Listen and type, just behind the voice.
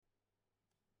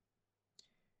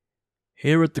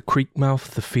Here at the creek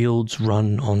mouth the fields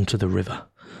run onto the river,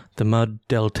 the mud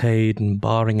deltade and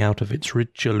barring out of its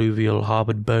rich alluvial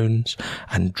harboured bones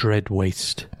and dread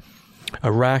waste.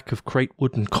 A rack of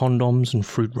cratewood and condoms and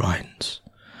fruit rinds.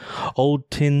 Old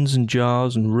tins and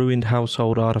jars and ruined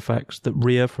household artefacts that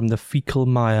rear from the fecal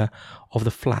mire of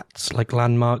the flats like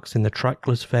landmarks in the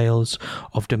trackless vales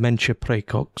of dementia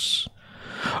praecox.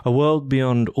 A world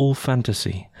beyond all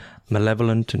fantasy,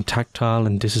 malevolent and tactile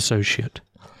and disassociate.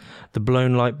 The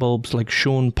blown light bulbs like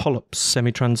shorn polyps,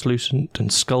 semi-translucent and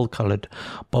skull-coloured,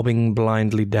 bobbing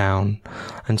blindly down,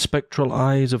 and spectral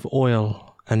eyes of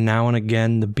oil, and now and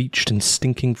again the beached and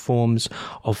stinking forms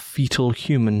of fetal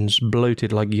humans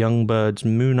bloated like young birds,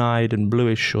 moon-eyed and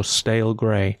bluish or stale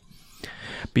grey.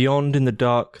 Beyond, in the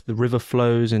dark, the river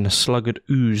flows in a sluggard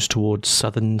ooze towards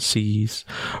southern seas,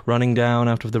 running down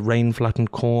out of the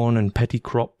rain-flattened corn and petty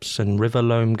crops and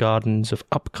river-loam gardens of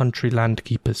up-country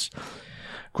landkeepers,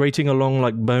 grating along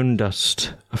like bone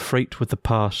dust, afreight with the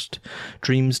past,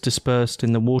 dreams dispersed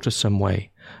in the water some way,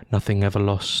 nothing ever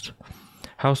lost.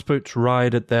 Houseboats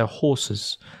ride at their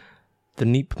horses. The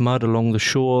neap mud along the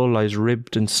shore lies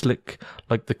ribbed and slick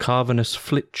like the cavernous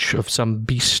flitch of some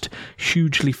beast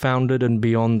hugely foundered, and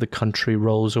beyond the country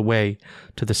rolls away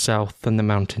to the south and the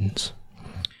mountains,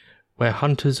 where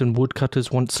hunters and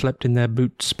woodcutters once slept in their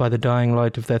boots by the dying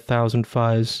light of their thousand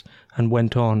fires, and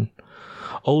went on.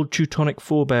 Old Teutonic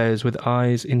forebears with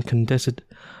eyes incandescent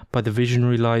by the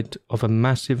visionary light of a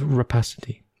massive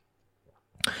rapacity.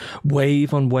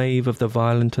 Wave on wave of the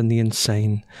violent and the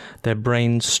insane, their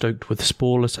brains stoked with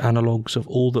sporeless analogues of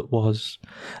all that was,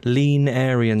 lean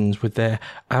Aryans with their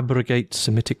abrogate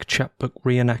Semitic chapbook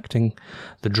reenacting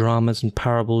the dramas and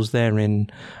parables therein,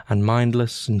 and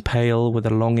mindless and pale with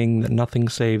a longing that nothing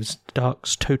save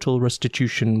dark's total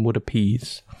restitution would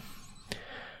appease.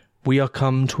 We are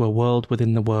come to a world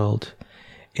within the world.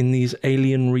 In these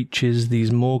alien reaches,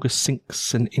 these Morga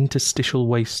sinks and interstitial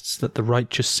wastes that the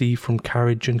righteous see from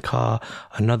carriage and car,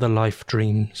 another life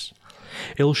dreams.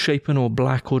 Ill-shapen or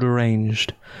black or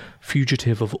deranged,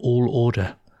 fugitive of all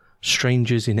order,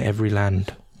 strangers in every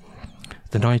land.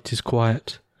 The night is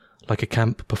quiet, like a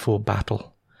camp before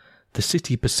battle. The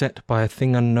city beset by a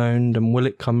thing unknown, and will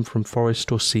it come from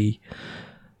forest or sea?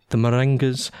 The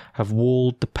Merengas have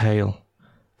walled the pale.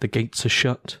 The gates are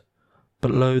shut, but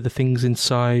lo, the thing's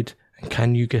inside, and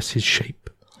can you guess his shape?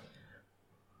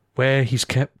 Where he's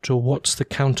kept, or what's the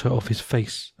counter of his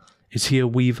face? Is he a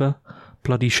weaver,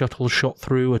 bloody shuttle shot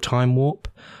through a time warp,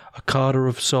 a carder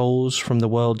of souls from the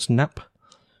world's nap?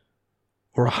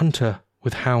 Or a hunter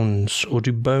with hounds, or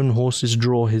do bone horses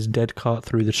draw his dead cart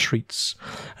through the streets,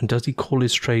 and does he call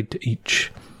his trade to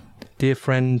each? Dear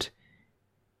friend,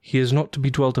 he is not to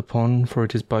be dwelt upon, for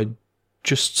it is by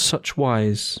just such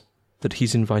wise that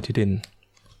he's invited in.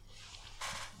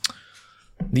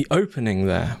 The opening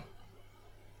there,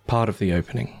 part of the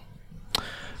opening,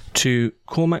 to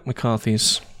Cormac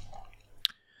McCarthy's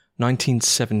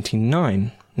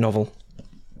 1979 novel,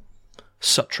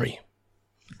 Suttree,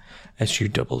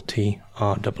 Suttree,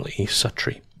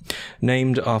 Suttree,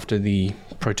 named after the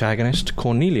protagonist,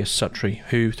 Cornelius Suttree,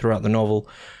 who throughout the novel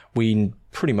we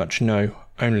pretty much know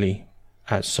only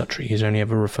as Suttree. He's only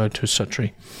ever referred to as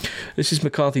Suttree. This is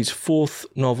McCarthy's fourth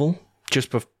novel, just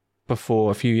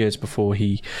before, a few years before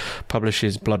he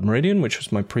publishes Blood Meridian, which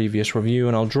was my previous review,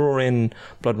 and I'll draw in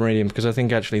Blood Meridian because I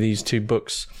think actually these two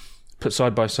books put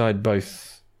side by side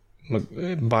both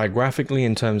biographically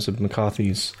in terms of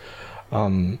McCarthy's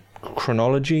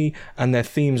chronology, and their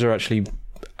themes are actually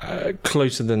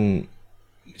closer than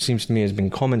seems to me has been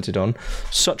commented on.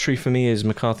 Suttree for me is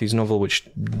McCarthy's novel which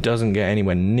doesn't get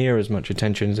anywhere near as much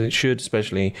attention as it should,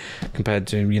 especially compared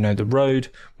to, The Road,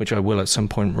 which I will at some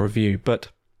point review. But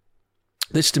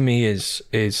this to me is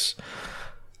his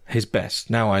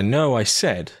best. Now, I know I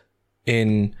said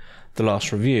in the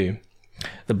last review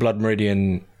that Blood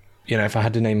Meridian, if I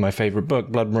had to name my favourite book,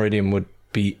 Blood Meridian would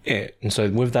be it. And so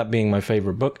with that being my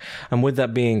favourite book, and with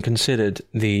that being considered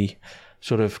the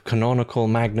sort of canonical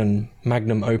magnum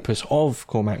opus of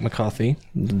Cormac McCarthy,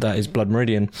 that is Blood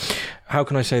Meridian, how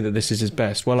can I say that this is his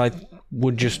best? Well, I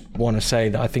would just want to say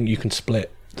that I think you can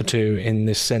split the two in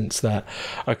this sense that,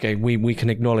 okay, we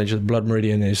can acknowledge that Blood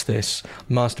Meridian is this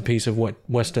masterpiece of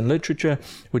Western literature,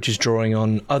 which is drawing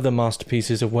on other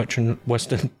masterpieces of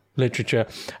Western literature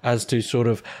as to sort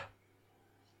of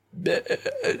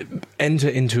enter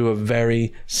into a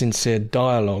very sincere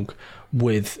dialogue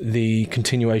with the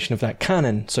continuation of that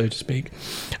canon, so to speak,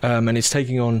 and it's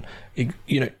taking on,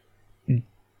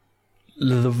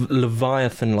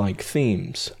 Leviathan-like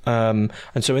themes, and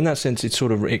so in that sense,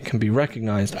 it can be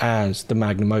recognised as the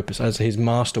magnum opus, as his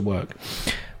masterwork.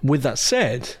 With that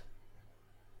said,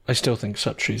 I still think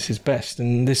Suttree is his best,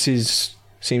 and this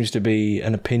seems to be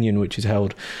an opinion which is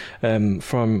held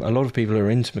from a lot of people who are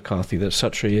into McCarthy, that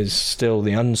Suttree is still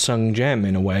the unsung gem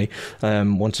in a way.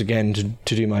 Once again,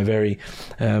 to do my very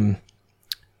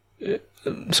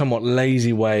somewhat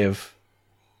lazy way of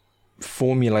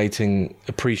formulating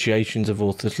appreciations of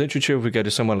authors' literature, if we go to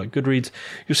somewhere like Goodreads,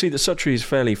 you'll see that Suttree is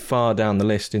fairly far down the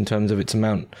list in terms of its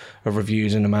amount of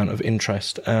reviews and amount of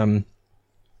interest. And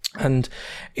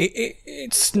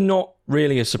it's not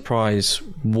really a surprise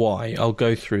why. I'll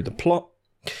go through the plot,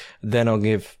 then I'll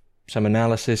give some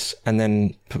analysis, and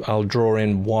then I'll draw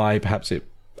in why perhaps it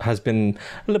has been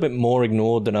a little bit more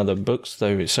ignored than other books,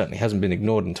 though it certainly hasn't been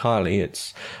ignored entirely.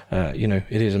 It's, it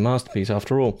is a masterpiece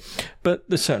after all. But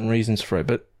there's certain reasons for it.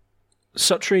 But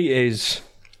Suttree is,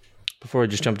 before I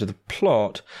just jump to the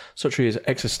plot, Suttree is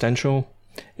existential.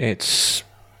 It's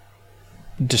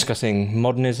discussing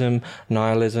modernism,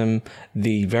 nihilism,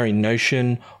 the very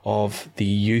notion of the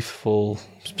youthful,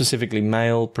 specifically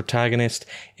male protagonist.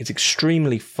 It's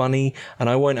extremely funny,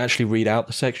 and I won't actually read out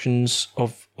the sections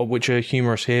of which are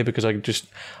humorous here because I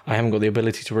haven't got the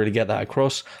ability to really get that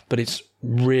across, but it's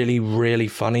really, really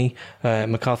funny.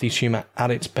 McCarthy's humour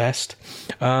at its best.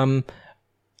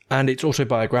 And it's also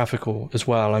biographical as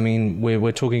well. I mean,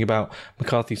 we're talking about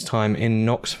McCarthy's time in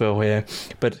Knoxville here,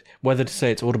 but whether to say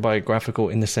it's autobiographical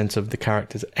in the sense of the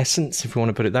character's essence, if you want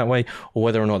to put it that way, or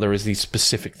whether or not there is these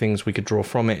specific things we could draw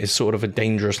from it, is sort of a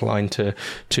dangerous line to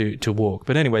walk.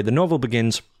 But anyway, the novel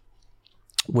begins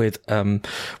with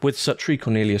Suttree,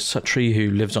 Cornelius Suttree,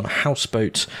 who lives on a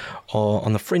houseboat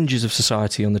on the fringes of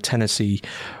society on the Tennessee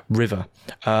River.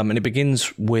 And it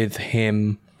begins with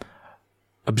him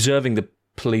observing the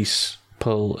police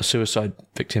pull a suicide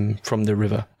victim from the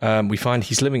river. We find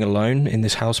he's living alone in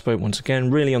this houseboat once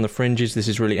again, really on the fringes. This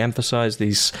is really emphasized,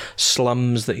 these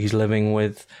slums that he's living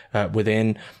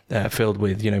within, filled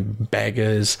with,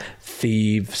 beggars,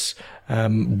 thieves,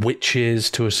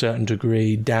 witches to a certain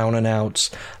degree, down and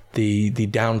outs, the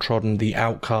downtrodden, the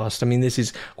outcast. I mean, this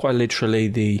is quite literally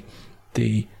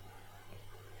the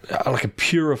like a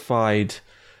purified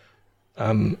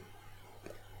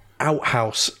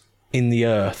outhouse in the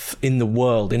earth, in the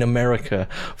world, in America,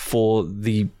 for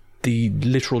the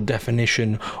literal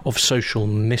definition of social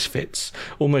misfits,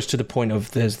 almost to the point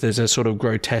of there's a sort of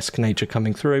grotesque nature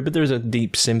coming through, but there's a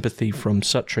deep sympathy from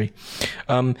Suttree.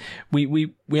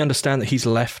 We understand that he's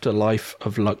left a life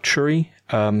of luxury.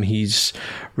 He's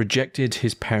rejected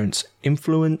his parents'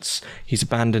 influence. He's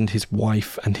abandoned his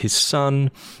wife and his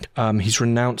son. He's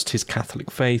renounced his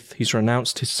Catholic faith. He's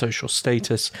renounced his social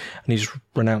status, and he's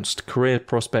renounced career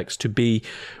prospects to be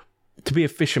a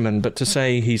fisherman. But to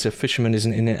say he's a fisherman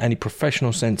isn't in any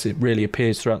professional sense. It really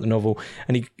appears throughout the novel,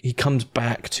 and he comes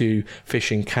back to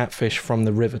fishing catfish from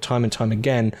the river time and time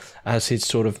again as his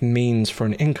sort of means for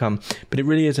an income. But it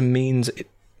really is a means. It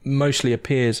mostly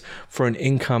appears for an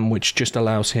income which just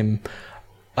allows him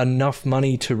enough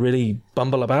money to really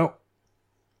bumble about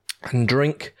and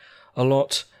drink a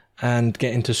lot and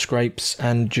get into scrapes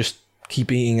and just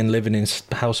keep eating and living in his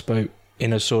houseboat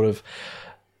in a sort of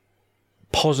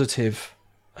positive,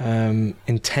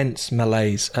 intense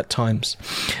malaise at times.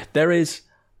 There is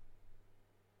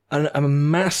a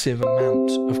massive amount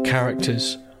of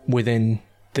characters within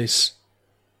this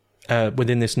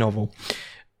novel.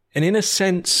 And in a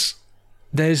sense,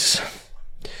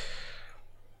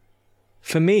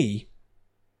 for me,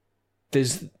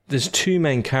 there's two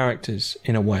main characters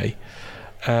in a way.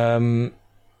 Not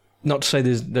to say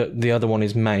the other one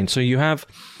is main. So you have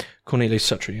Cornelius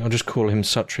Suttree. I'll just call him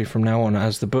Suttree from now on,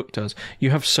 as the book does.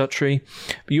 You have Suttree,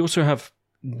 but you also have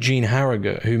Gene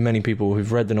Harrogate, who many people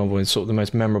who've read the novel is sort of the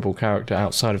most memorable character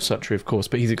outside of Suttree, of course,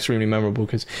 but he's extremely memorable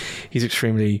because he's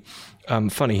extremely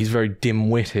funny. He's very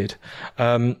dim-witted.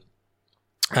 And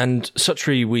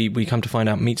Suttree, we come to find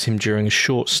out, meets him during a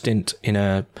short stint in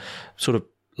a sort of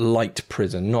light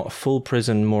prison, not a full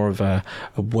prison, more of a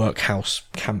workhouse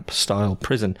camp-style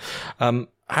prison.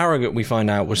 Harrogate, we find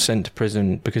out, was sent to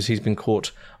prison because he's been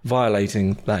caught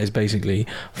violating, that is basically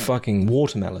fucking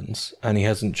watermelons, and he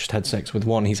hasn't just had sex with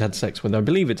one, he's had sex with, I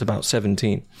believe it's about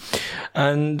 17.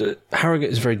 And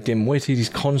Harrogate is very dim-witted. He's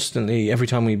constantly, every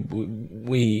time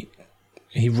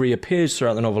he reappears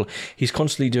throughout the novel, he's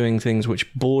constantly doing things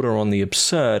which border on the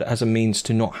absurd as a means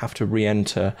to not have to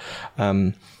re-enter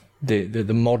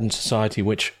the modern society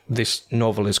which this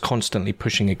novel is constantly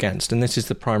pushing against. And this is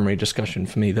the primary discussion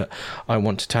for me that I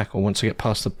want to tackle once I get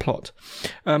past the plot.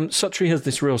 Suttree has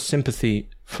this real sympathy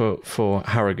for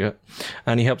Harrogate,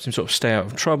 and he helps him sort of stay out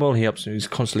of trouble. He's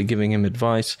constantly giving him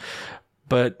advice.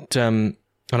 But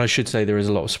and I should say there is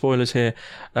a lot of spoilers here.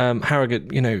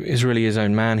 Harrogate, is really his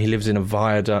own man. He lives in a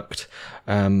viaduct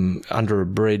under a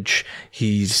bridge.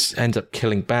 He ends up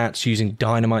killing bats, using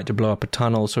dynamite to blow up a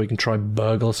tunnel so he can try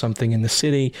burgle something in the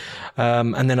city.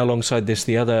 And then alongside this,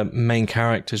 the other main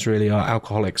characters really are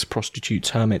alcoholics, prostitutes,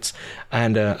 hermits,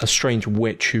 and a strange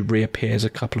witch who reappears a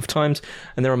couple of times.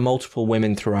 And there are multiple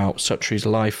women throughout Suttree's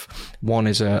life. One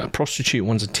is a prostitute,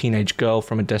 one's a teenage girl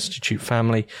from a destitute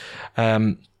family.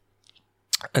 And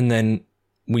then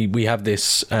we have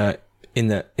this in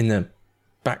the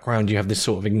background. You have this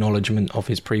sort of acknowledgement of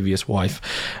his previous wife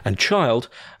and child,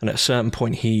 and at a certain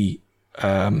point he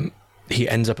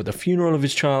ends up at the funeral of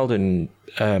his child, and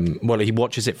he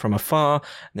watches it from afar,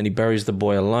 and then he buries the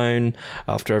boy alone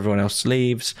after everyone else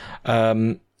leaves,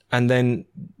 and then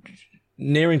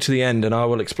nearing to the end, and I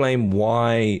will explain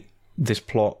why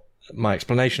my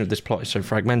explanation of this plot is so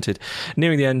fragmented.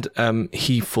 Nearing the end,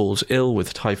 he falls ill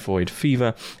with typhoid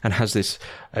fever and has this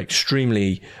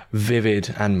extremely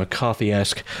vivid and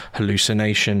McCarthy-esque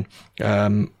hallucination,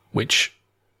 which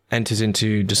enters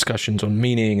into discussions on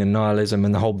meaning and nihilism,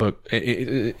 and the whole book,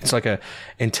 it's like a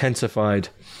intensified,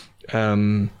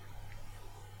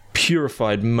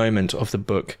 purified moment of the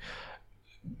book.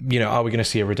 Are we going to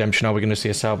see a redemption? Are we going to see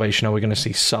a salvation? Are we going to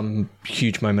see some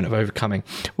huge moment of overcoming?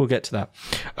 We'll get to that.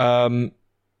 And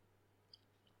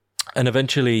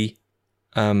eventually,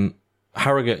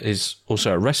 Harrogate is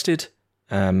also arrested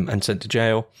and sent to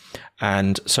jail,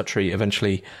 and Suttree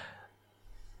eventually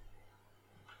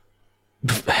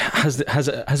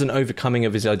has an overcoming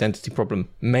of his identity problem.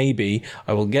 Maybe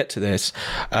I will get to this,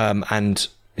 and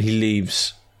he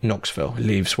leaves Knoxville. He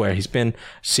leaves where he's been,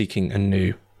 seeking a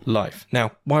new life.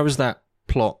 Now, why was that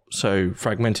plot so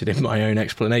fragmented in my own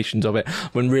explanations of it,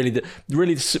 when really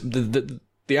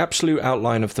the absolute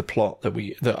outline of the plot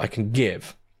that I can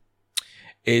give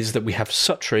is that we have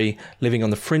Suttree living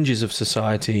on the fringes of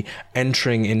society,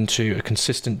 entering into a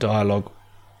consistent dialogue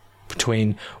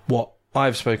between what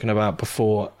I've spoken about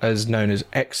before as known as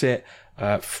exit,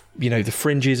 the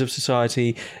fringes of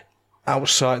society,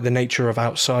 outside, the nature of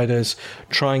outsiders,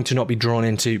 trying to not be drawn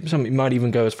into, some might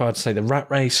even go as far as to say the rat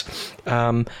race,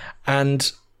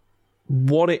 and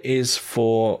what it is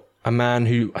for a man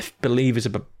who I believe is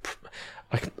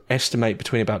I estimate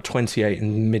between about 28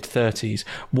 and mid-30s,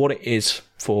 what it is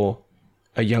for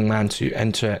a young man to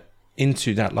enter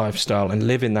into that lifestyle and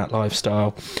live in that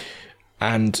lifestyle,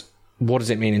 and what does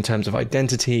it mean in terms of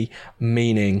identity,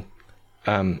 meaning,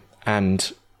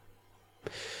 and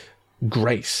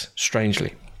grace,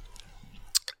 strangely.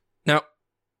 Now,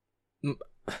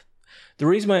 the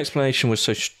reason my explanation was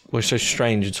so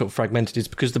strange and sort of fragmented is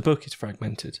because the book is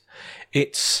fragmented.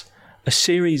 It's a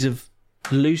series of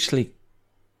loosely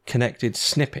connected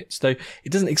snippets, though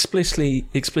it doesn't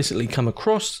explicitly come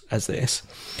across as this.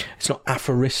 It's not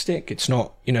aphoristic. It's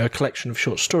not, a collection of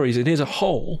short stories. It is a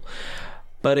whole,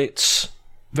 but it's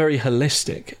very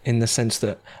holistic in the sense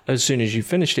that as soon as you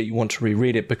finished it, you want to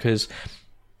reread it, because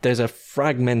there's a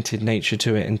fragmented nature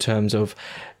to it in terms of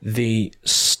the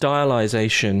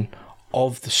stylization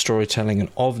of the storytelling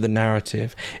and of the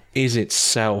narrative is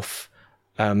itself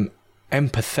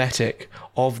empathetic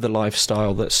of the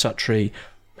lifestyle that Suttree,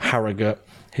 Harrogate,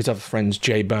 his other friends,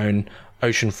 J-Bone,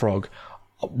 Ocean Frog,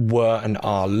 were and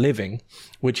are living,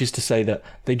 which is to say that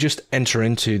they just enter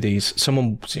into these,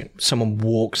 someone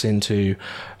walks into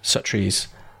Suttree's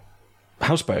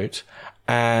houseboat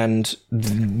and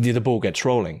the ball gets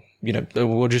rolling.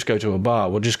 We'll just go to a bar,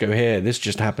 we'll just go here, this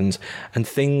just happens, and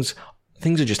things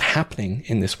are just happening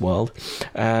in this world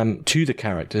to the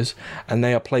characters, and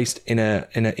they are placed in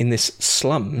this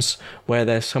slums where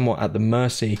they're somewhat at the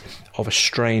mercy of a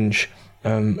strange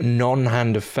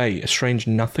non-hand of fate, a strange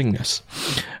nothingness.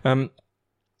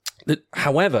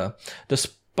 However,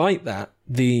 despite that,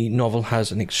 the novel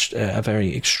has a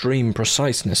very extreme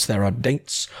preciseness. There are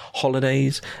dates,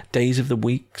 holidays, days of the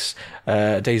week.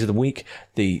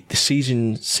 The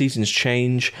seasons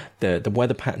change. The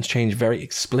weather patterns change very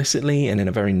explicitly and in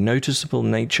a very noticeable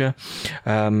nature.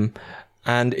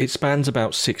 And it spans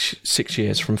about six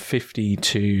years, from 50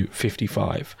 to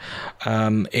 55.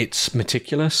 It's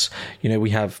meticulous.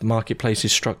 We have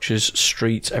marketplaces, structures,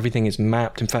 streets, everything is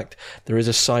mapped. In fact, there is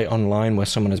a site online where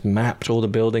someone has mapped all the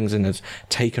buildings and has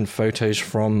taken photos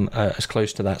from as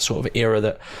close to that sort of era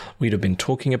that we'd have been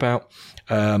talking about.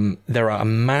 There are a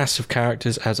mass of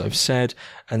characters, as I've said,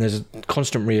 and there's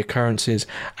constant reoccurrences,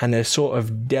 and there's sort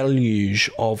of deluge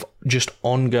of just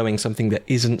ongoing, something that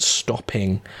isn't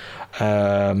stopping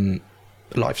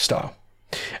lifestyle.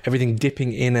 Everything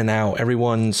dipping in and out,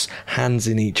 everyone's hands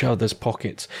in each other's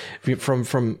pockets.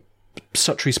 From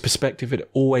Suttree's perspective, it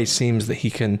always seems that he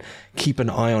can keep an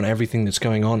eye on everything that's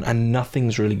going on, and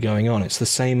nothing's really going on. It's the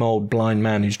same old blind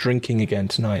man who's drinking again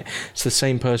tonight. It's the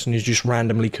same person who's just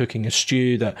randomly cooking a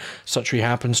stew that Suttree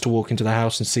happens to walk into the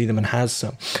house and see them and has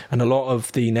some. And a lot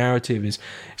of the narrative is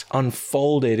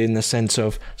unfolded in the sense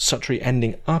of Suttree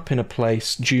ending up in a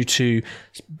place due to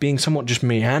being somewhat just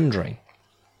meandering.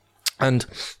 And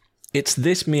it's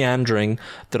this meandering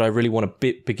that I really want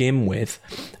to begin with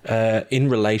in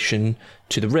relation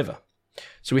to the river.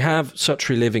 So we have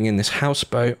Suttree living in this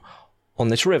houseboat on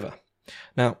this river.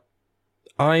 Now,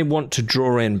 I want to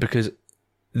draw in because,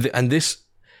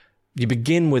 you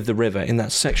begin with the river in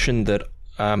that section that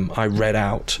I read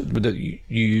out.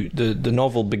 The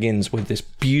novel begins with this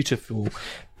beautiful,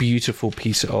 beautiful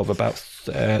piece of about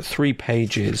 3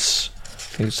 pages.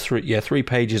 I think it's 3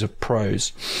 pages of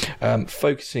prose,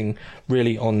 focusing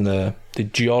really on the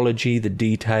geology, the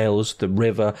details, the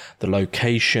river, the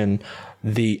location,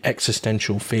 the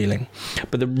existential feeling.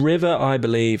 But the river, I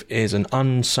believe, is an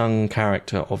unsung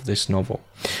character of this novel,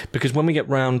 because when we get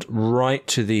round right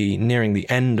to nearing the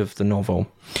end of the novel,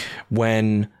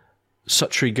 when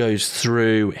Suttree goes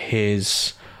through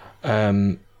his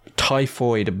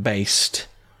typhoid-based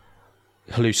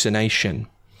hallucination,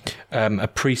 a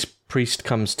priest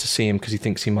comes to see him because he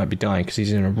thinks he might be dying, because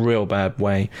he's in a real bad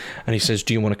way, and he says,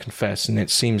 do you want to confess? And it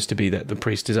seems to be that the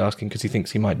priest is asking because he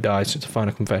thinks he might die, so it's a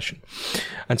final confession.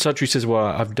 And Suttree says, well,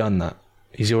 I've done that.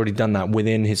 He's already done that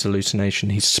within his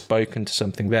hallucination. He's spoken to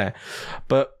something there.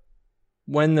 But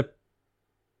when the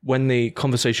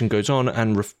conversation goes on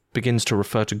and begins to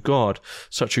refer to God,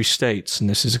 Suttree states, and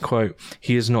this is a quote,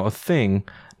 "He is not a thing,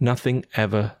 nothing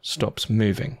ever stops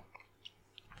moving."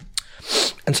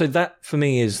 And so that, for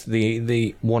me, is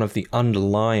the one of the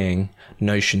underlying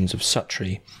notions of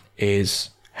Suttree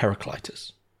is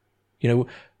Heraclitus.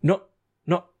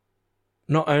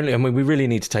 Not only, I mean, we really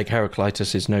need to take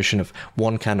Heraclitus' notion of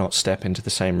one cannot step into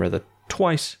the same river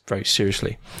twice very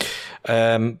seriously,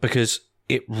 because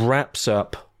it wraps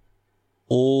up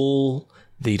all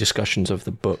the discussions of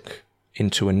the book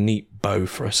into a neat bow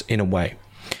for us in a way.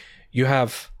 You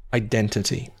have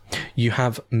identity. You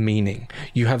have meaning.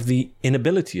 You have the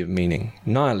inability of meaning,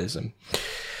 nihilism.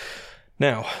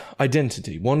 Now,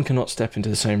 identity. One cannot step into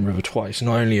the same river twice.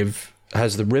 Not only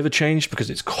has the river changed because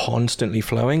it's constantly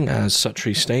flowing, as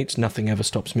Suttree states, nothing ever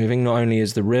stops moving. Not only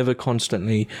is the river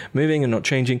constantly moving and not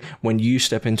changing, when you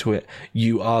step into it,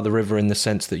 you are the river in the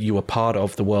sense that you are part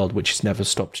of the world which has never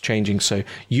stopped changing, so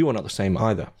you are not the same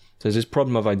either. So there's this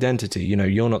problem of identity.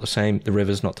 You're not the same, the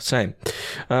river's not the same.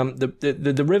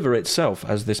 The river itself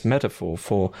as this metaphor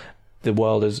for the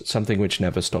world as something which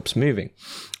never stops moving.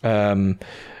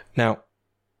 Now,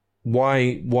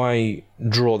 why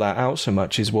draw that out so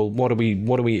much is, well, what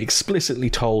are we explicitly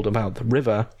told about the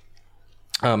river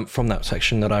from that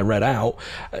section that I read out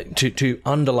to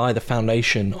underlie the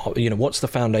foundation of, what's the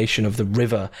foundation of the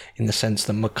river in the sense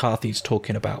that McCarthy's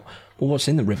talking about? Well, what's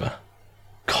in the river?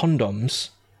 Condoms.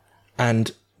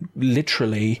 And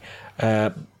literally,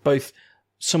 both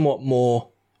somewhat more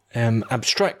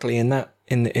abstractly in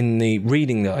the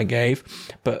reading that I gave,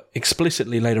 but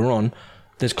explicitly later on,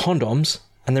 there's condoms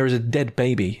and there is a dead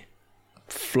baby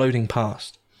floating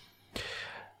past.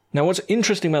 Now, what's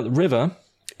interesting about the river,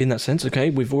 in that sense, okay,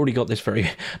 we've already got this very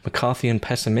McCarthyan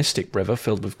pessimistic river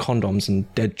filled with condoms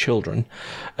and dead children,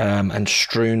 and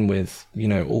strewn with,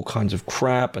 all kinds of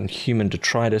crap and human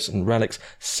detritus and relics.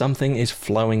 Something is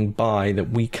flowing by that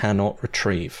we cannot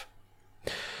retrieve.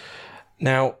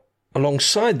 Now,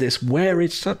 alongside this, where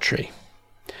is Suttree?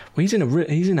 Well,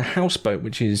 he's in a houseboat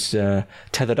which is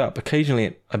tethered up.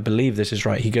 Occasionally, I believe this is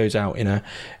right, he goes out in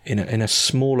a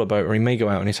smaller boat, or he may go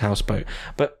out in his houseboat,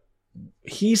 but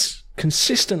he's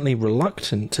consistently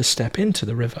reluctant to step into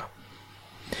the river.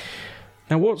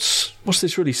 Now, what's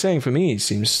this really saying for me? He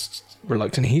seems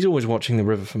reluctant. He's always watching the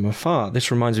river from afar.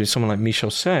 This reminds me of someone like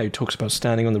Michel Serres, who talks about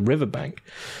standing on the riverbank.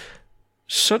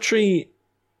 Suttree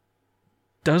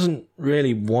doesn't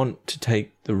really want to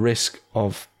take the risk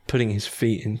of putting his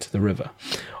feet into the river,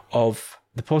 of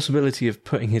the possibility of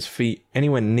putting his feet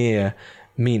anywhere near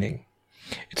meaning.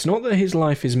 It's not that his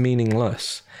life is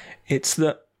meaningless. It's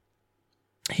that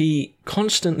he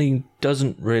constantly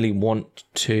doesn't really want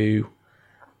to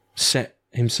set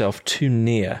himself too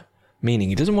near meaning.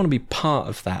 He doesn't want to be part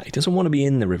of that. He doesn't want to be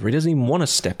in the river. He doesn't even want to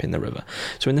step in the river.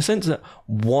 So in the sense that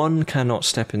one cannot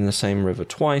step in the same river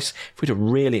twice, if we were to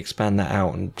really expand that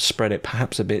out and spread it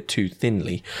perhaps a bit too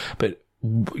thinly, but,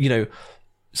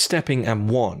 stepping and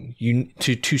one,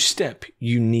 to step,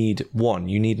 you need one,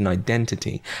 you need an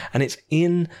identity. And it's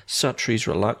in Suttree's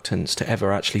reluctance to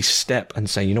ever actually step and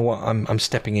say, you know what, I'm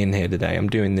stepping in here today, I'm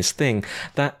doing this thing,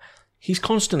 that he's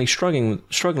constantly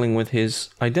struggling with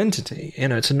his identity. You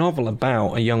know, it's a novel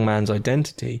about a young man's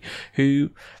identity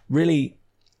who really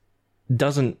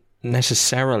doesn't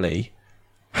necessarily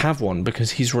have one,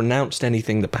 because he's renounced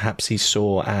anything that perhaps he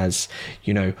saw as,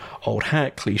 you know, old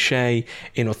hat, cliche,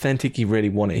 inauthentic. He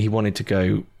wanted to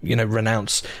go, you know,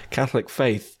 renounce Catholic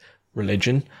faith,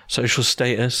 religion, social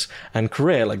status, and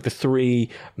career, like the three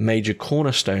major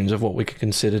cornerstones of what we could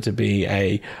consider to be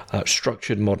a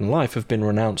structured modern life, have been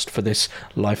renounced for this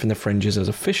life in the fringes as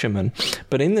a fisherman.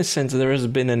 But in this sense, there has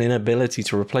been an inability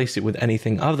to replace it with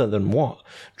anything other than what?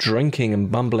 Drinking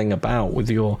and bumbling about with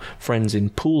your friends in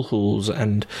pool halls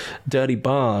and dirty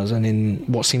bars and in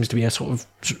what seems to be a sort of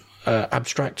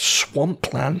abstract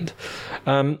swampland.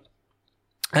 And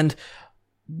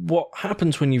what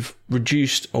happens when you've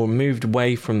reduced or moved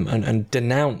away from and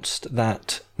denounced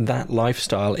that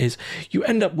lifestyle is you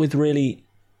end up with really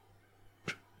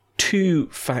two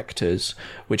factors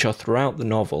which are throughout the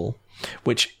novel,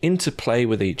 which interplay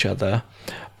with each other,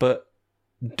 but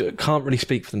can't really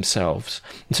speak for themselves.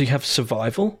 And so you have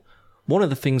survival. One of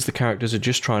the things the characters are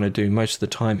just trying to do most of the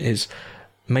time is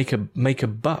make a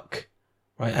buck.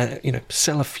 Right, and, you know,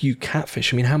 sell a few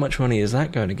catfish. I mean, how much money is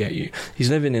that going to get you?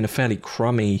 He's living in a fairly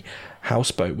crummy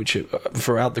houseboat, which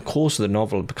throughout the course of the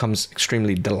novel becomes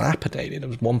extremely dilapidated.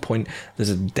 At one point, there's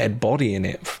a dead body in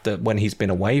it that when he's been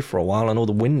away for a while, and all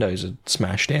the windows are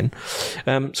smashed in.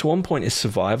 So one point is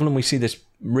survival, and we see this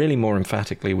really more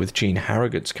emphatically with Jean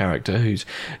Harrogate's character, who's,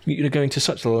 you know, going to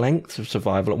such lengths of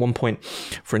survival. At one point,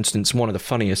 for instance, one of the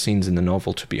funniest scenes in the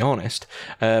novel, to be honest,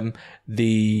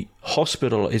 the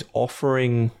hospital is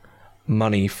offering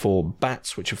money for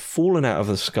bats which have fallen out of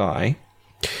the sky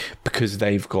because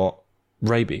they've got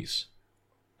rabies.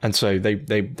 And so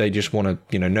they just want to,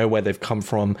 you know where they've come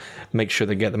from, make sure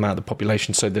they get them out of the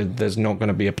population so that there's not going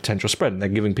to be a potential spread. And they're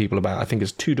giving people about, I think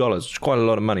it's $2, which is quite a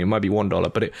lot of money. It might be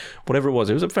 $1, but whatever it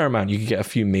was a fair amount. You could get a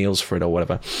few meals for it or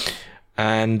whatever.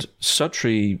 And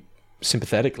Suttree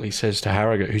sympathetically says to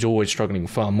Harrogate, who's always struggling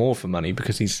far more for money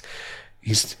because he's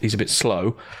a bit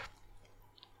slow,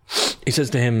 he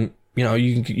says to him, you know,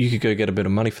 you could go get a bit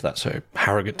of money for that. So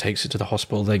Harrogate takes it to the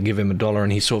hospital. They give him $1,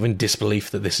 and he's sort of in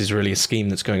disbelief that this is really a scheme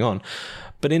that's going on.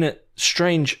 But in a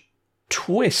strange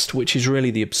twist, which is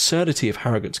really the absurdity of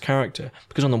Harrogate's character,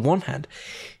 because on the one hand,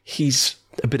 he's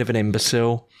a bit of an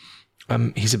imbecile,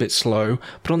 he's a bit slow,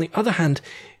 but on the other hand,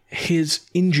 his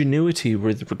ingenuity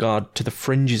with regard to the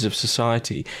fringes of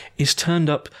society is turned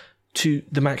up to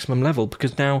the maximum level,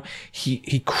 because now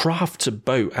he crafts a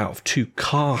boat out of two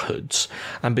car hoods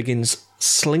and begins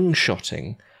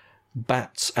slingshotting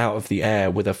bats out of the air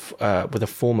with a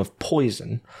form of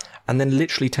poison, and then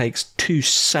literally takes 2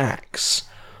 sacks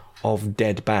of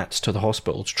dead bats to the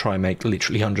hospital to try and make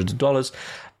literally hundreds of dollars.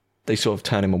 They sort of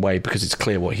turn him away because it's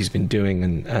clear what he's been doing,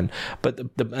 and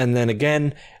then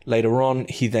again later on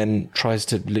he then tries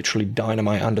to literally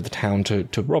dynamite under the town to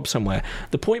rob somewhere.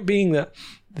 The point being that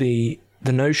the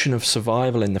notion of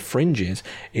survival in the fringes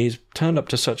is turned up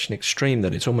to such an extreme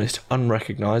that it's almost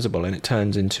unrecognizable, and it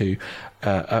turns into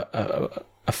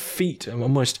a feat, an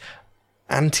almost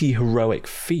anti-heroic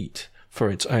feat for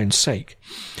its own sake.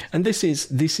 And this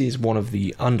is one of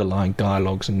the underlying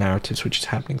dialogues and narratives which is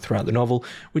happening throughout the novel,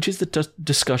 which is the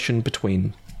discussion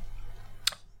between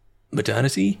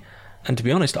modernity and, to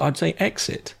be honest, I'd say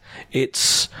exit.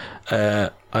 It's I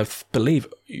believe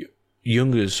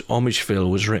Junger's Omishville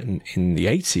was written in the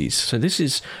 80s, so this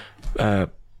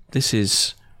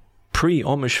is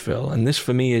pre-Omishville, and this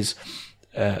for me is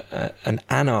an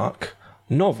anarch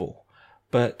novel.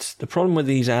 But the problem with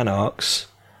these anarchs,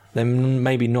 they're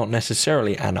maybe not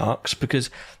necessarily anarchs,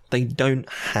 because they don't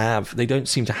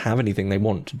seem to have anything they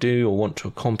want to do or want to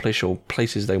accomplish or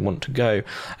places they want to go.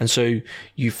 And so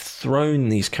you've thrown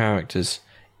these characters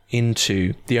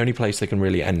into the only place they can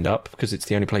really end up, because it's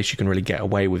the only place you can really get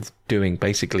away with doing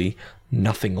basically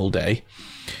nothing all day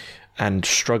and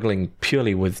struggling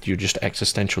purely with your just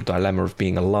existential dilemma of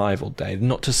being alive all day.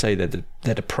 Not to say that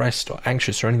they're depressed or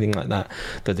anxious or anything like that,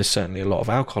 though there's certainly a lot of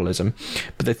alcoholism,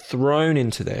 but they're thrown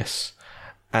into this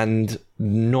and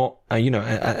not,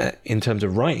 in terms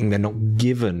of writing, they're not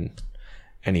given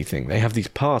anything. They have these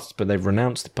pasts, but they've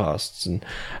renounced the pasts.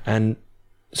 And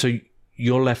so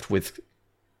you're left with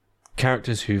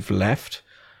characters who've left,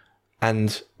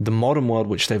 and the modern world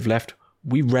which they've left,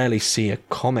 we rarely see a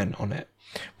comment on it.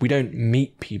 We don't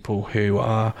meet people who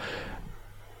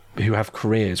have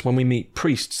careers. When we meet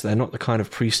priests, they're not the kind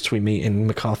of priests we meet in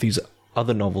McCarthy's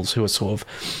other novels, who are sort of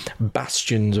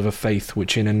bastions of a faith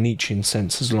which in a Nietzschean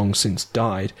sense has long since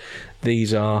died.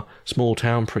 These are small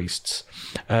town priests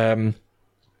who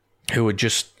are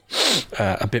just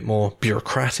a bit more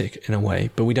bureaucratic in a way,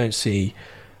 but we don't see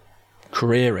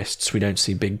careerists, we don't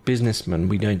see big businessmen,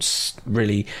 we don't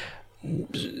really...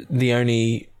 The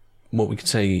only, what we could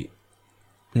say,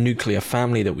 nuclear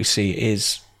family that we see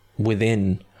is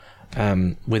within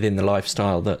the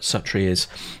lifestyle that Suttree is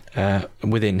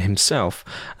within himself.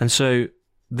 And so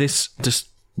this just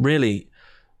really,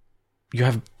 you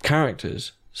have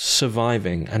characters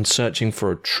surviving and searching for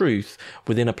a truth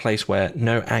within a place where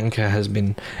no anchor has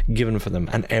been given for them,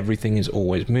 and everything is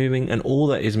always moving, and all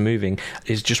that is moving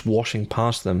is just washing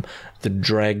past them the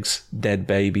dregs, dead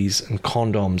babies and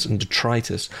condoms and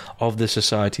detritus of the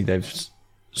society they've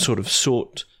sort of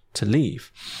sought to leave.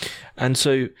 And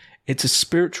so it's a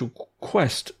spiritual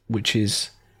quest which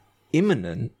is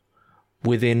imminent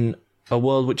within a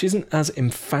world which isn't as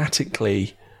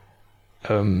emphatically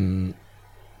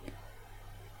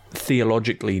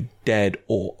theologically dead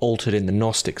or altered in the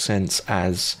Gnostic sense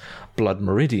as Blood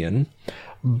Meridian.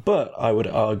 But I would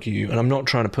argue, and I'm not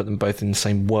trying to put them both in the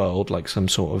same world, like some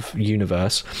sort of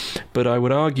universe, but I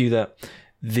would argue that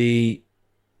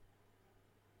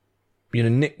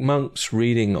Nick Monk's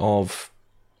reading of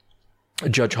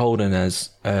Judge Holden as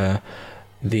a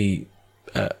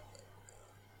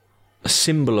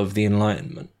symbol of the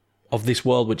Enlightenment, of this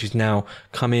world which is now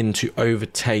come in to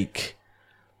overtake,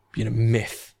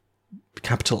 myth,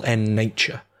 capital N,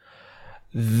 nature,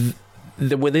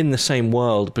 within the same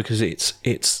world, because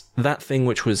it's that thing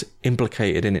which was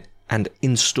implicated in it and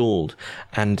installed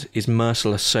and is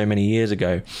merciless so many years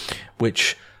ago,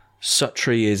 which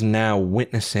Suttree is now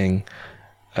witnessing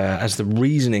as the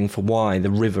reasoning for why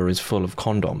the river is full of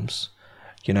condoms,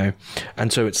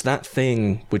 and so it's that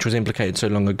thing which was implicated so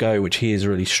long ago which he is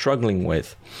really struggling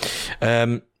with,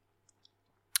 and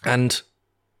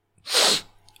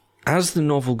as the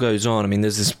novel goes on,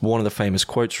 there's this one of the famous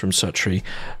quotes from Suttree: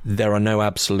 "There are no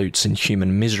absolutes in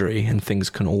human misery, and things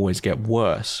can always get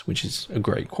worse," which is a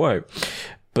great quote.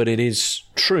 But it is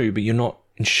true, but you're not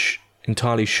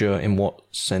entirely sure in what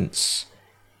sense,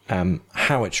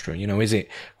 how it's true. Is it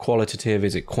qualitative?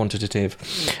 Is it quantitative?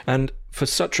 And for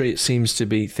Suttree, it seems to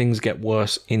be things get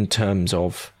worse in terms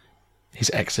of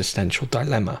his existential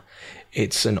dilemma.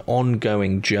 It's an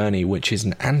ongoing journey, which is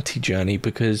an anti-journey,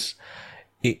 because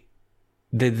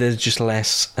there's just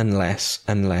less and less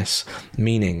and less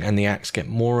meaning, and the acts get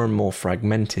more and more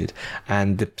fragmented,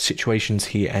 and the situations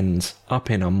he ends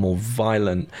up in are more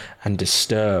violent and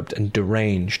disturbed and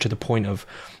deranged, to the point of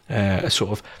a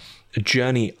sort of a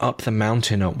journey up the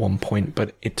mountain at one point,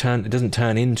 but it doesn't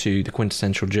turn into the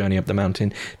quintessential journey up the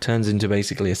mountain. It turns into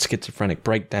basically a schizophrenic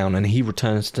breakdown, and he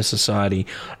returns to society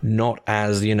not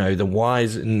as, the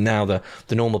wise. Now the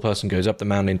normal person goes up the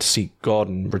mountain to seek God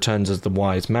and returns as the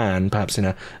wise man, perhaps in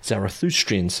a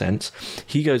Zarathustrian sense.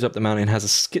 He goes up the mountain, has a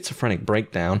schizophrenic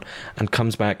breakdown, and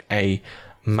comes back a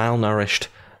malnourished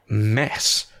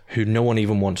mess who no one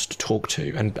even wants to talk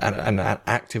to, and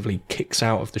actively kicks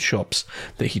out of the shops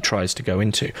that he tries to go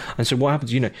into. And so what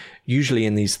happens, usually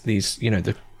in these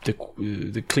the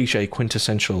cliche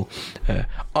quintessential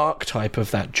archetype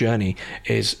of that journey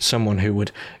is someone who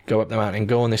would go up the mountain,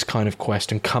 go on this kind of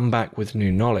quest, and come back with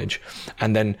new knowledge,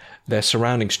 and then their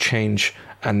surroundings change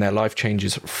and their life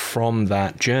changes from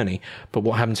that journey. But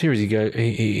what happens here is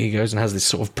he goes and has this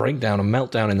sort of breakdown and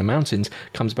meltdown in the mountains,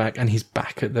 comes back, and he's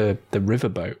back at the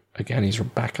riverboat again. He's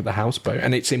back at the houseboat,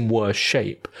 and it's in worse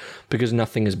shape because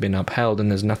nothing has been upheld,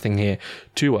 and there's nothing here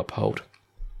to uphold.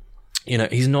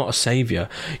 He's not a savior.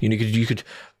 You could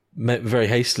very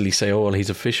hastily say, oh, well, he's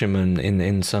a fisherman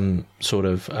in some sort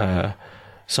of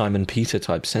Simon Peter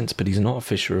type sense, but he's not a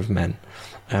fisher of men.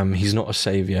 He's not a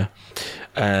savior,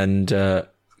 and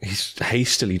he's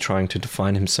hastily trying to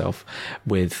define himself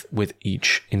with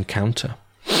each encounter.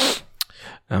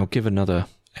 I'll give another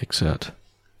excerpt.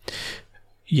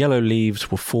 Yellow leaves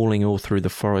were falling all through the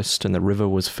forest, and the river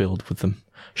was filled with them,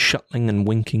 shuttling and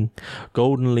winking,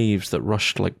 golden leaves that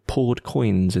rushed like poured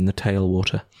coins in the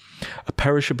tailwater, a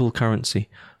perishable currency,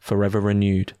 forever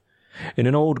renewed. In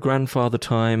an old grandfather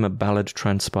time, a ballad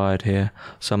transpired here,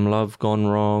 some love gone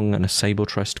wrong, and a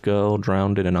sable-tressed girl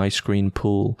drowned in an ice-green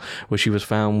pool, where she was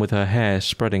found with her hair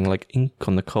spreading like ink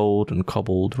on the cold and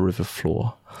cobbled river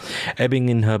floor, ebbing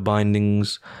in her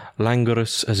bindings,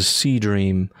 languorous as a sea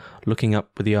dream, looking up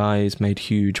with the eyes made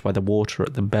huge by the water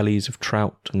at the bellies of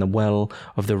trout and the well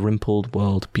of the rimpled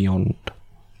world beyond.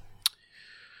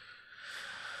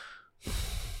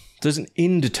 There's an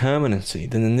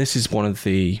indeterminacy, then this is one of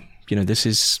the, this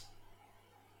is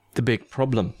the big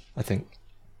problem, I think.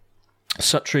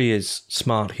 Suttree is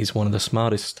smart. He's one of the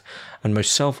smartest and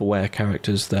most self-aware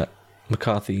characters that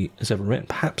McCarthy has ever written,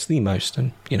 perhaps the most,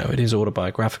 and it is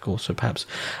autobiographical, so perhaps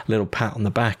a little pat on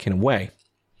the back in a way.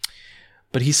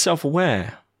 But he's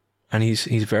self-aware, and he's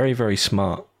very, very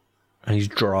smart, and he's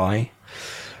dry,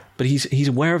 but he's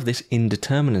aware of this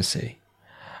indeterminacy,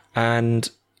 and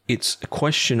it's a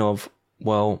question of,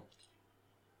 well,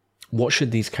 what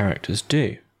should these characters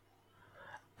do?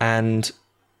 And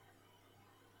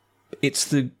it's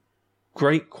the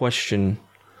great question,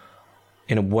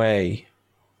 in a way,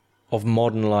 of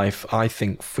modern life, I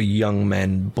think, for young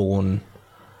men born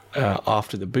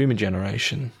after the boomer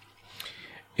generation,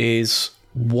 is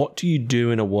what do you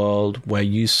do in a world where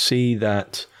you see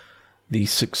that the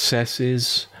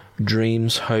successes,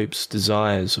 dreams, hopes,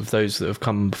 desires of those that have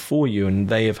come before you, and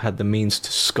they have had the means to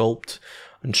sculpt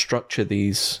and structure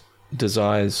these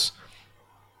desires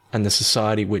and the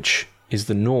society which is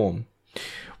the norm?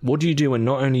 What do you do when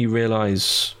not only you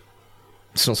realize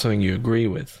it's not something you agree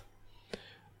with,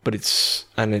 but it's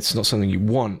not something you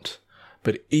want,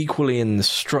 but equally in the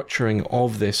structuring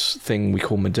of this thing we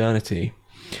call modernity,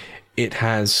 it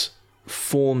has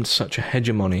formed such a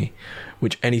hegemony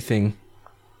which anything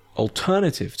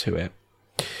alternative to it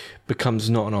becomes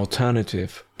not an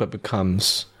alternative, but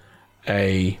becomes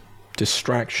a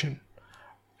distraction,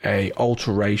 a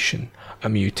alteration, a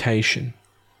mutation.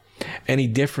 Any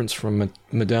difference from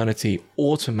modernity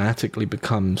automatically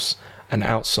becomes an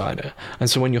outsider. And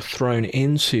so when you're thrown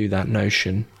into that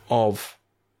notion of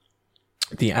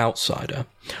the outsider,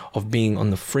 of being on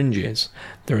the fringes,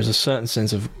 there is a certain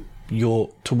sense of you're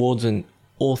towards a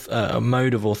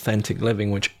mode of authentic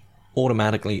living which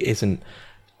automatically isn't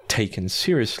taken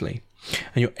seriously.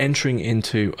 And you're entering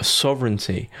into a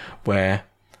sovereignty where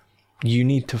you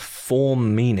need to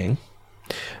form meaning,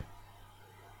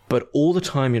 but all the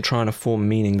time you're trying to form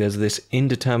meaning, there's this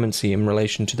indeterminacy in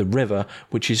relation to the river,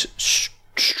 which is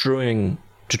strewing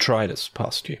detritus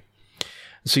past you.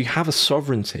 So you have a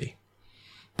sovereignty,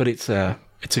 but it's a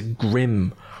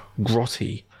grim,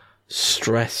 grotty,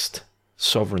 stressed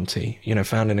sovereignty,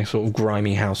 found in a sort of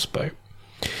grimy houseboat.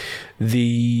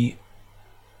 The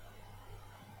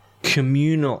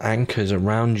communal anchors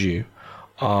around you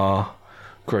are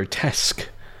grotesque.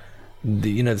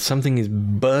 Something is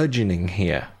burgeoning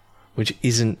here, which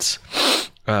isn't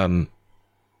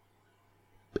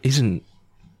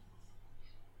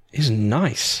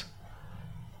nice.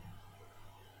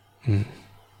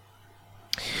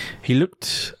 He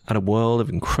looked at a world of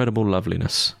incredible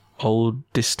loveliness.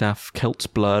 Old distaff Celt's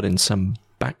blood in some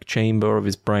back chamber of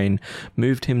his brain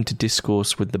moved him to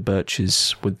discourse with the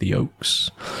birches, with the oaks.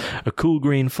 A cool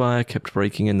green fire kept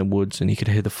breaking in the woods, and he could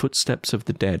hear the footsteps of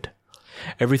the dead.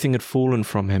 Everything had fallen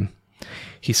from him.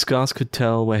 He scarce could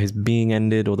tell where his being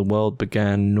ended or the world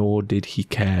began, nor did he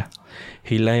care.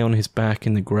 He lay on his back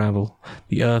in the gravel,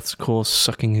 the earth's course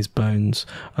sucking his bones,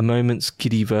 a moment's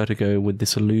giddy vertigo with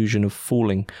this illusion of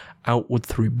falling outward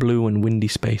through blue and windy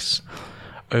space,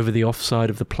 over the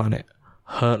offside of the planet,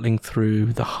 hurtling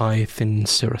through the high, thin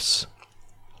cirrus.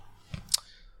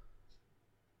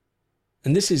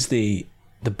 And this is the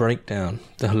breakdown,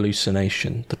 the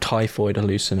hallucination, the typhoid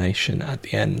hallucination at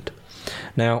the end.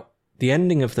 Now, the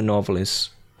ending of the novel is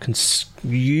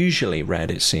usually read,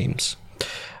 it seems,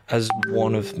 as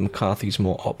one of McCarthy's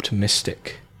more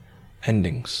optimistic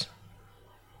endings.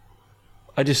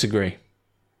 I disagree.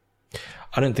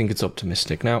 I don't think it's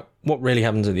optimistic. Now, what really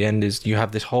happens at the end is you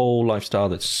have this whole lifestyle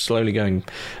that's slowly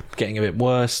getting a bit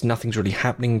worse. Nothing's really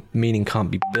happening. Meaning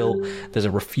can't be built. There's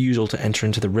a refusal to enter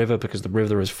into the river because the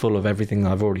river is full of everything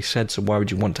I've already said. So why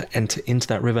would you want to enter into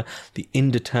that river? The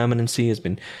indeterminacy has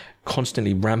been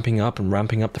constantly ramping up.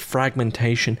 The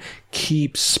fragmentation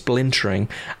keeps splintering,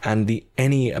 and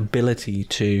any ability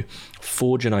to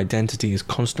forge an identity is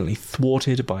constantly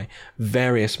thwarted by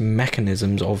various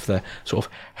mechanisms of the sort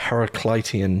of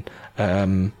Heraclitean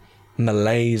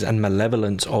malaise and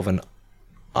malevolence of an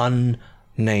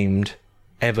unnamed,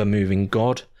 ever-moving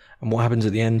god. And what happens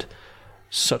at the end?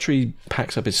 Suttree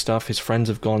packs up his stuff. His friends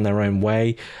have gone their own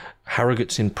way.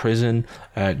 Harrogate's in prison.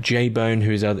 J-Bone,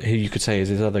 who you could say is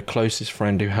his other closest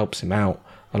friend who helps him out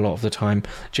a lot of the time.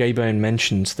 J-Bone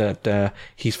mentions that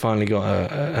he's finally got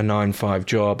a 9-5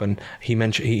 job, and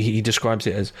he describes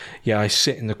it as, I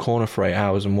sit in the corner for 8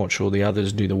 hours and watch all the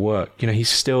others do the work. He's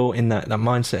still in that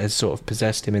mindset has sort of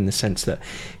possessed him in the sense that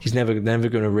he's never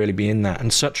going to really be in that.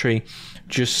 And Suttree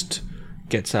just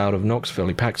gets out of Knoxville.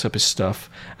 He packs up his stuff,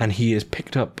 and he is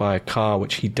picked up by a car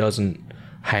which he doesn't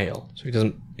hail.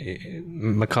 So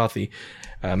McCarthy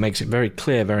makes it very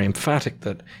clear, very emphatic,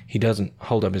 that he doesn't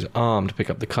hold up his arm to pick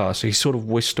up the car. So he's sort of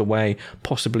whisked away,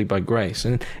 possibly by grace.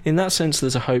 And in that sense,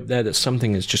 there's a hope there that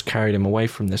something has just carried him away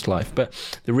from this life. But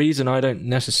the reason I don't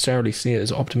necessarily see it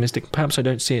as optimistic, perhaps I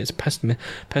don't see it as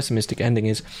pessimistic ending,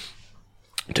 is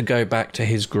to go back to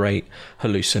his great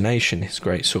hallucination, his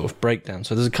great sort of breakdown.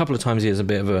 So there's a couple of times he has a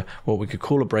bit of a, what we could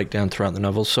call a breakdown throughout the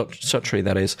novel, Suttree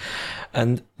that is.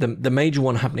 And the major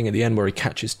one happening at the end where he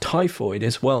catches typhoid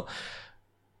is, well,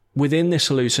 within this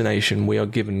hallucination, we are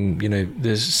given,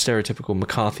 there's stereotypical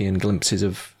McCarthyian glimpses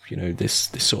of, this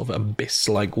sort of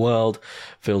abyss-like world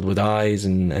filled with eyes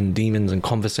and demons and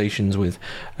conversations with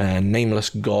nameless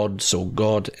gods or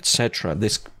God, etc.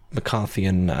 This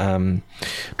McCarthyian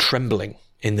trembling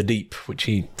in the deep, which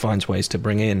he finds ways to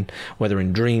bring in, whether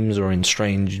in dreams or in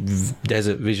strange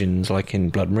desert visions like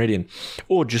in Blood Meridian,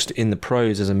 or just in the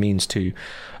prose as a means to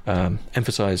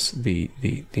emphasize the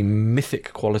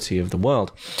mythic quality of the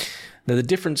world. Now, the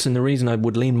difference and the reason I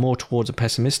would lean more towards a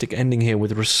pessimistic ending here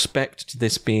with respect to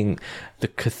this being the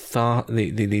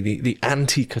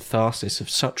anti-catharsis of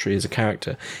Suttree as a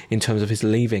character in terms of his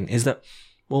leaving is that,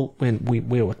 well, when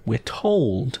we're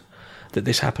told that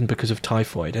this happened because of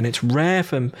typhoid, and it's rare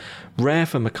for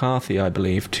McCarthy, I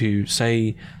believe, to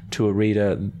say to a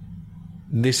reader,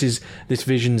 this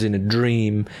vision's in a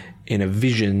dream, in a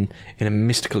vision, in a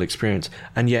mystical experience,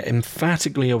 and yet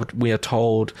emphatically we are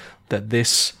told that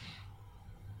this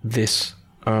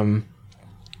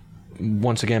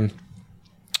once again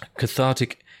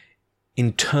cathartic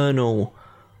internal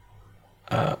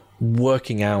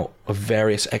working out of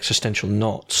various existential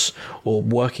knots, or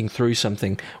working through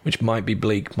something which might be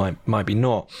bleak, might be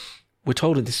not. We're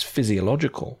told it is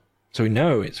physiological, so we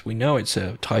know it's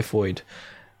a typhoid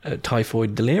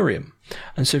delirium.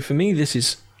 And so for me, this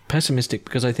is pessimistic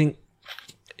because I think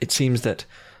it seems that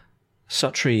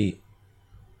Suttree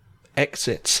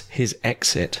exits his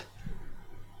exit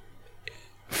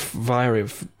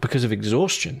because of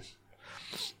exhaustion,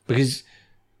 because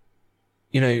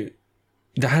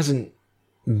there hasn't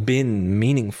been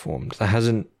meaning formed.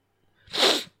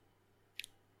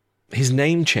 His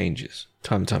name changes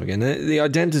time and time again. The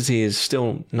identity is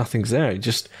still, nothing's there.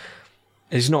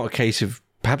 It's not a case of,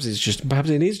 perhaps it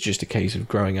is just a case of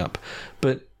growing up.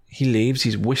 But he leaves,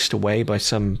 he's whisked away by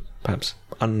some perhaps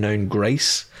unknown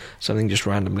grace. Something just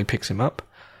randomly picks him up.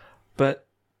 But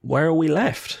where are we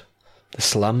left? The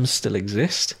slums still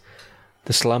exist.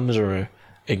 The slums are an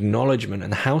acknowledgement,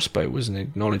 and the houseboat was an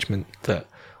acknowledgement that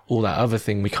all that other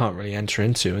thing we can't really enter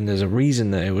into, and there's a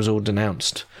reason that it was all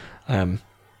denounced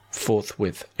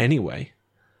forthwith anyway.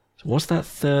 So what's that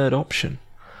third option?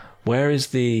 Where is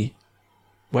the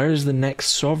next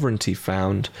sovereignty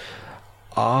found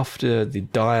after the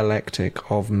dialectic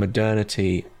of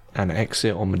modernity and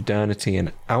exit, or modernity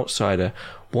and outsider?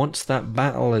 Once that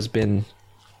battle has been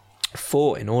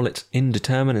fought in all its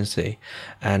indeterminacy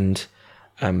and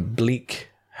bleak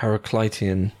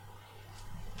Heraclitean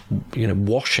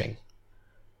washing,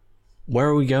 where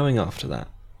are we going after that?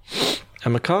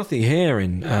 And McCarthy here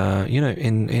in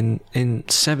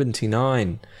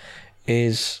 79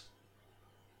 is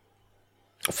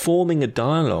forming a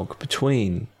dialogue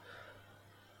between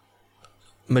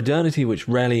modernity, which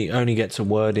rarely only gets a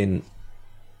word in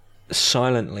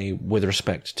silently with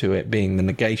respect to it being the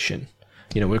negation.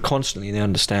 We're constantly in the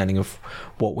understanding of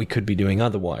what we could be doing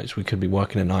otherwise. We could be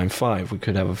working at 9-5. We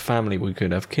could have a family. We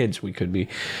could have kids. We could be,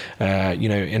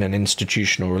 in an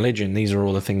institutional religion. These are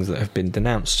all the things that have been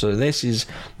denounced. So this is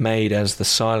made as the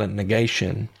silent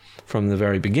negation from the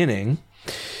very beginning.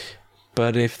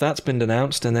 But if that's been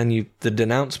denounced, and then the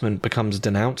denouncement becomes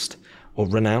denounced or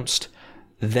renounced,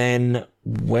 then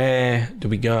where do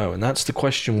we go? And that's the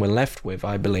question we're left with,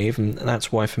 I believe. And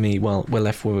that's why, for me, we're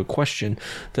left with a question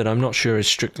that I'm not sure is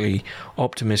strictly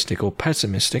optimistic or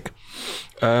pessimistic.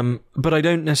 But I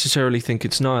don't necessarily think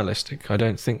it's nihilistic. I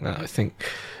don't think that. I think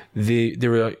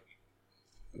there are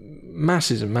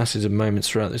masses and masses of moments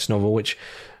throughout this novel which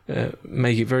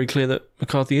make it very clear that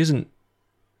McCarthy isn't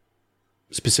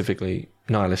specifically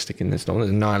nihilistic in this novel.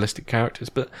 There's nihilistic characters,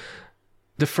 but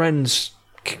the friends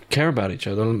care about each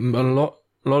other. A lot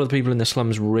of the people in the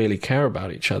slums really care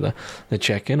about each other. They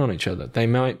check in on each other. They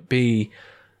might be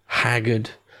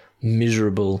haggard,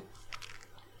 miserable,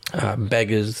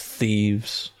 beggars,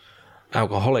 thieves,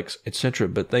 alcoholics, etc.,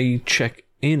 but they check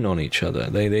in on each other.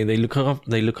 They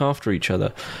look after each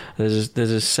other. There's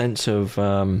a sense of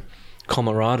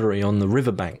camaraderie on the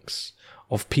riverbanks,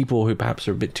 of people who perhaps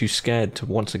are a bit too scared to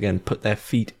once again put their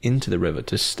feet into the river,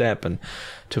 to step and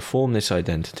to form this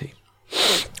identity.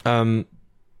 And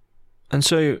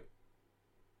so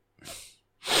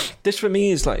This for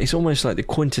me is like, it's almost like the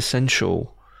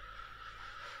quintessential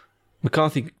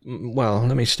McCarthy. Well,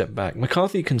 let me step back.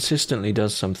 McCarthy consistently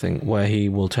does something where he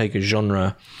will take a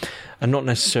genre and not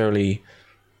necessarily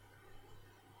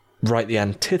write the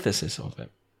antithesis of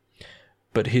it,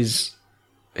 but his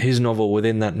novel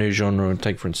within that new genre,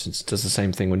 take for instance, does the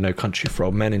same thing with No Country for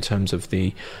Old Men in terms of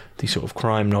the sort of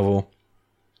crime novel,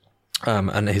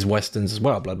 and his westerns as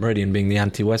well, Blood Meridian being the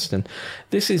anti-western.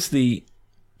 This is the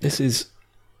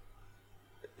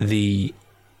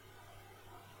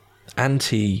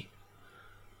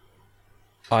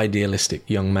anti-idealistic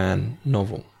young man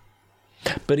novel,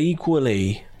 but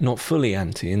equally not fully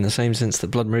anti, in the same sense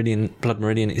that Blood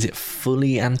Meridian, is it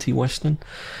fully anti-western?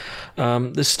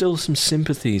 There's still some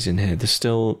sympathies in here. There's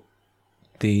still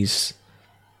these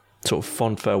sort of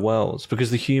fond farewells,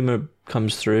 because the humour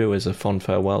comes through as a fond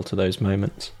farewell to those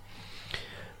moments.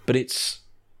 But it's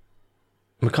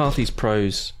McCarthy's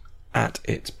prose at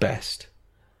its best,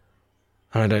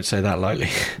 and I don't say that lightly.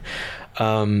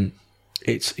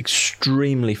 It's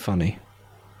extremely funny,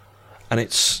 and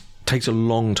it takes a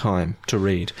long time to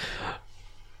read.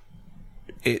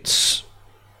 It's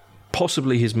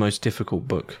possibly his most difficult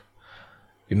book.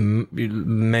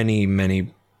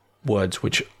 Many words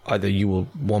which either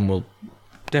one will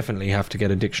definitely have to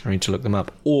get a dictionary to look them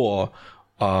up, or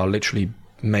are literally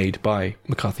made by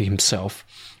McCarthy himself,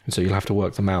 and so you'll have to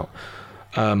work them out.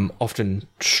 Often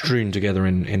strewn together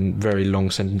in very long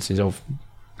sentences of,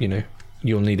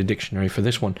 you'll need a dictionary for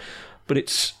this one. But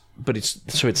it's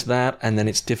that, and then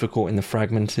it's difficult in the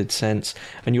fragmented sense,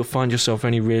 and you'll find yourself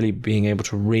only really being able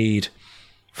to read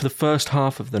for the first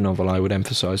half of the novel, I would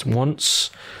emphasize.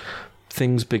 Once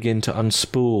things begin to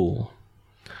unspool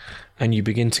and you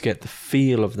begin to get the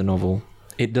feel of the novel,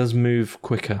 it does move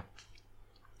quicker,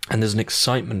 and there's an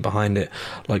excitement behind it,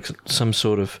 like some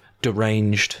sort of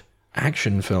deranged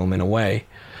action film in a way.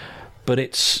 But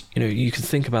it's, you can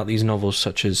think about these novels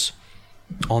such as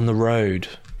On the Road,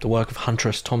 the work of Hunter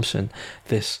S. Thompson,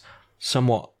 this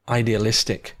somewhat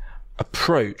idealistic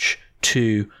approach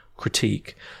to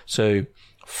critique. So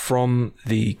from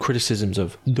the criticisms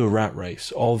of the rat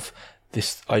race, of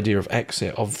this idea of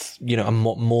exit, of, a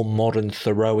more modern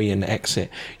Thoreauian exit,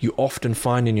 you often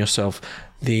find in yourself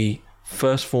the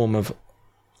first form of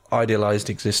idealized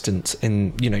existence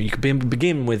in, you could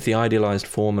begin with the idealized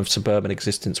form of suburban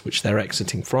existence which they're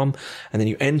exiting from, and then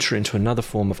you enter into another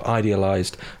form of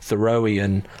idealized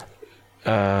Thoreauian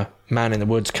man in the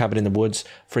woods, cabin in the woods,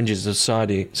 fringes of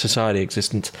society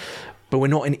existence. But we're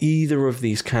not in either of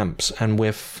these camps, and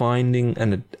we're finding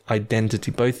an identity.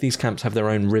 Both these camps have their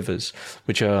own rivers,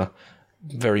 which are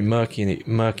very murky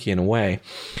in a way.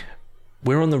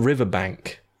 We're on the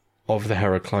riverbank of the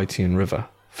Heraclitean River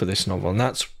for this novel, and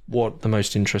that's what the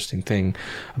most interesting thing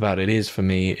about it is for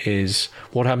me, is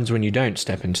what happens when you don't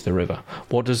step into the river.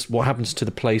 What happens to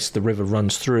the place the river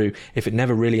runs through if it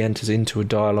never really enters into a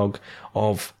dialogue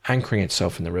of anchoring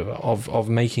itself in the river, of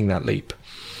making that leap.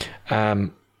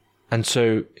 And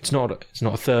so it's not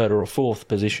a third or a fourth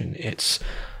position. It's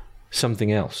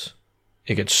something else.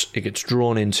 It gets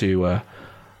drawn into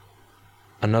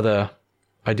another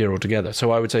idea altogether.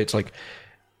 So I would say it's like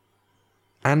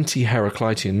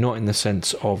anti-Heraclitean, not in the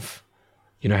sense of,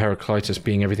 Heraclitus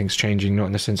being everything's changing, not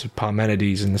in the sense of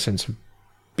Parmenides, in the sense of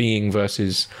being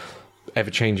versus ever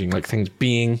changing, like things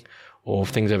being or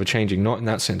things ever changing, not in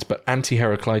that sense, but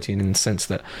anti-Heraclitean in the sense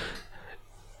that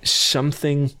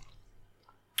something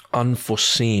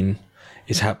unforeseen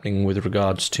is happening with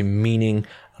regards to meaning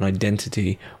and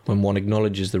identity when one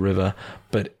acknowledges the river,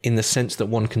 but in the sense that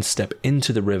one can step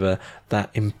into the river, that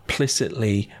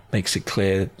implicitly makes it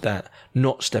clear that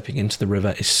not stepping into the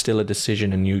river is still a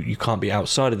decision, and you can't be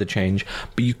outside of the change,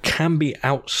 but you can be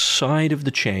outside of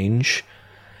the change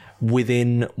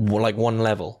within like one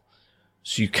level.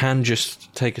 So you can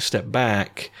just take a step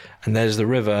back and there's the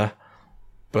river,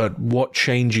 but what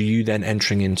change are you then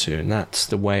entering into? And that's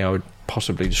the way I would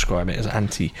possibly describe it, as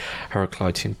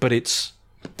anti-Heraclitean. But it's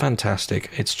fantastic.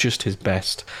 It's just his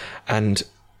best, and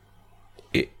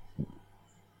it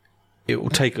will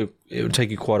take you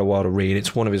quite a while to read.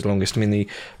 It's one of his longest. I mean,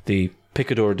 the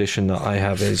Picador edition that I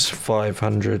have is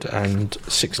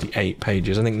 568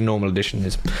 pages. I think the normal edition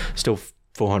is still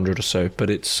 400 or so, but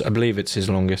I believe it's his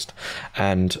longest,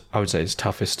 and I would say his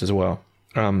toughest as well.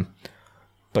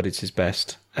 But it's his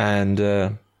best, and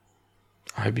I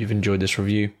hope you've enjoyed this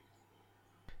review.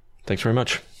 Thanks very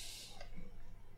much.